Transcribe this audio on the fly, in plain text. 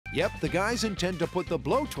Yep, the guys intend to put the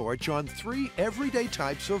blowtorch on 3 everyday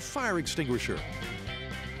types of fire extinguisher.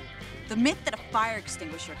 The myth that a fire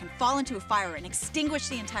extinguisher can fall into a fire and extinguish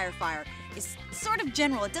the entire fire is sort of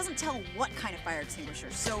general. It doesn't tell what kind of fire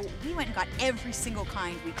extinguisher. So we went and got every single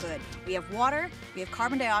kind we could. We have water, we have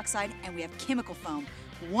carbon dioxide, and we have chemical foam.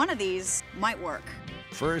 One of these might work.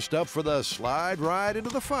 First up for the slide ride into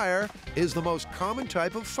the fire is the most common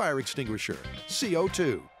type of fire extinguisher,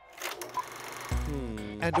 CO2.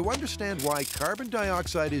 And to understand why carbon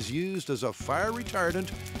dioxide is used as a fire retardant,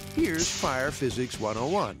 here's Fire Physics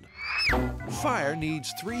 101. Fire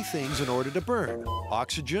needs 3 things in order to burn: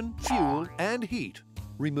 oxygen, fuel, and heat.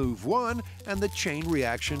 Remove one, and the chain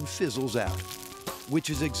reaction fizzles out,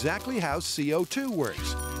 which is exactly how CO2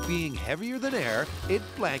 works. Being heavier than air, it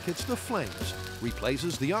blankets the flames,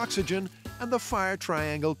 replaces the oxygen, and the fire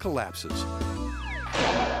triangle collapses.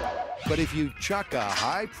 But if you chuck a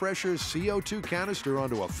high-pressure CO2 canister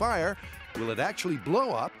onto a fire, will it actually blow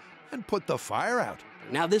up and put the fire out?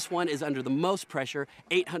 Now this one is under the most pressure,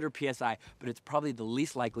 800 psi, but it's probably the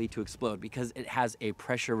least likely to explode because it has a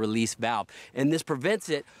pressure release valve, and this prevents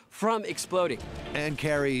it from exploding. And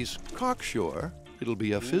carries cocksure, it'll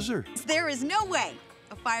be a fizzer. There is no way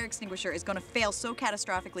a fire extinguisher is going to fail so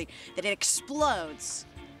catastrophically that it explodes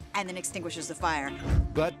and then extinguishes the fire.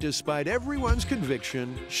 But despite everyone's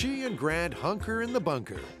conviction, she and Grant hunker in the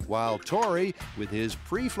bunker, while Tori, with his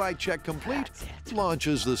pre-flight check complete,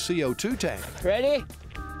 launches the CO2 tank. Ready?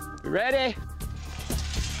 Ready?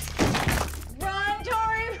 Run,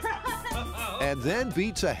 Tori, run! And then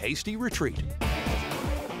beats a hasty retreat.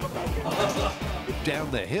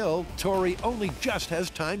 Down the hill, Tori only just has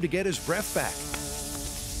time to get his breath back.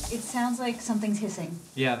 It sounds like something's hissing.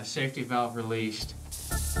 Yeah, the safety valve released.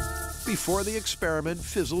 Before the experiment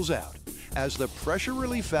fizzles out, as the pressure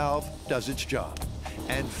relief valve does its job.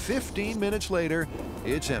 And 15 minutes later,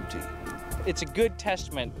 it's empty. It's a good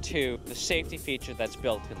testament to the safety feature that's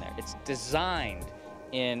built in there. It's designed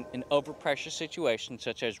in an overpressure situation,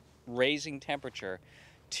 such as raising temperature,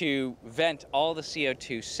 to vent all the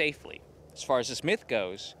CO2 safely. As far as this myth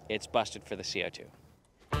goes, it's busted for the CO2.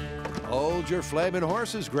 Hold your flaming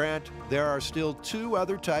horses, Grant. There are still 2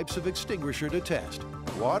 other types of extinguisher to test: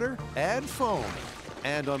 water and foam.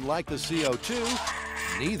 And unlike the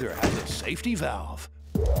CO2, neither has a safety valve.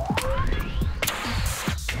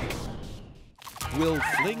 Will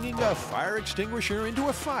flinging a fire extinguisher into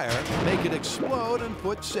a fire make it explode and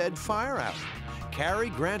put said fire out? Carrie,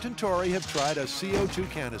 Grant, and Tori have tried a CO2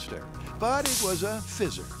 canister, but it was a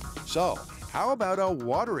fizzer. So, how about a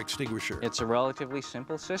water extinguisher? It's a relatively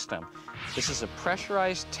simple system. This is a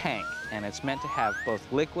pressurized tank, and it's meant to have both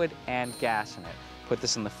liquid and gas in it. Put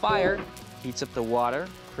this in the fire, heats up the water,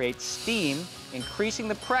 creates steam, increasing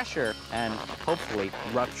the pressure, and hopefully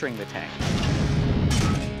rupturing the tank.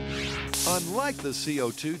 Unlike the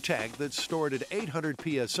CO2 tank that's stored at 800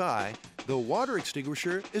 psi, the water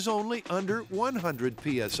extinguisher is only under 100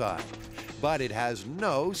 psi. But it has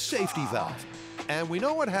no safety valve. And we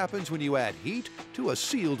know what happens when you add heat to a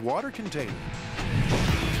sealed water container.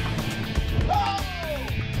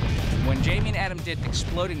 When Jamie and Adam did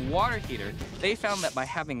exploding water heater, they found that by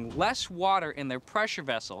having less water in their pressure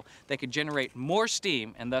vessel, they could generate more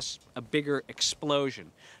steam and thus a bigger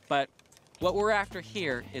explosion. But what we're after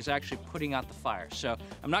here is actually putting out the fire. So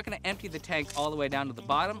I'm not going to empty the tank all the way down to the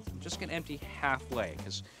bottom. I'm just going to empty halfway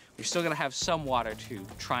because we're still going to have some water to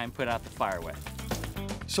try and put out the fire with.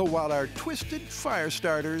 So while our twisted fire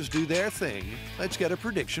starters do their thing, let's get a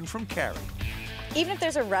prediction from Carrie. Even if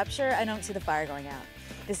there's a rupture, I don't see the fire going out.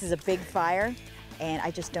 This is a big fire, and I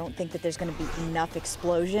just don't think that there's going to be enough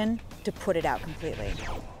explosion to put it out completely.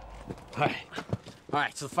 All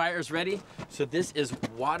right, so the fire is ready. So this is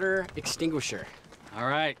water extinguisher. All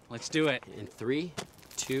right, let's do it. In 3,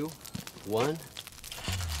 2, 1.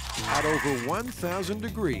 At over 1,000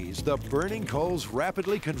 degrees, the burning coals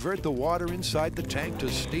rapidly convert the water inside the tank to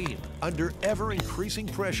steam under ever-increasing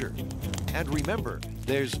pressure. And remember,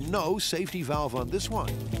 there's no safety valve on this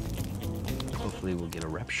one. Hopefully we'll get a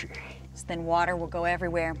rupture. So then water will go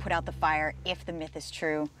everywhere and put out the fire if the myth is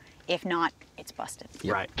true. If not, it's busted.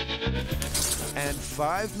 Yep. Right. And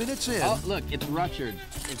 5 minutes in... Oh, look, it's ruptured.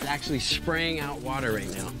 It's actually spraying out water right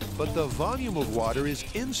now. But the volume of water is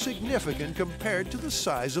insignificant compared to the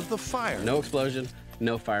size of the fire. No explosion,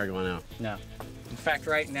 no fire going out. No. In fact,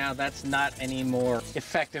 right now, that's not any more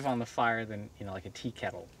effective on the fire than, like a tea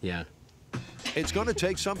kettle. Yeah. It's going to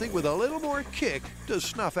take something with a little more kick to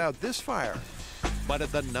snuff out this fire. But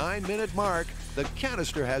at the 9-minute mark, the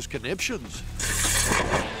canister has conniptions.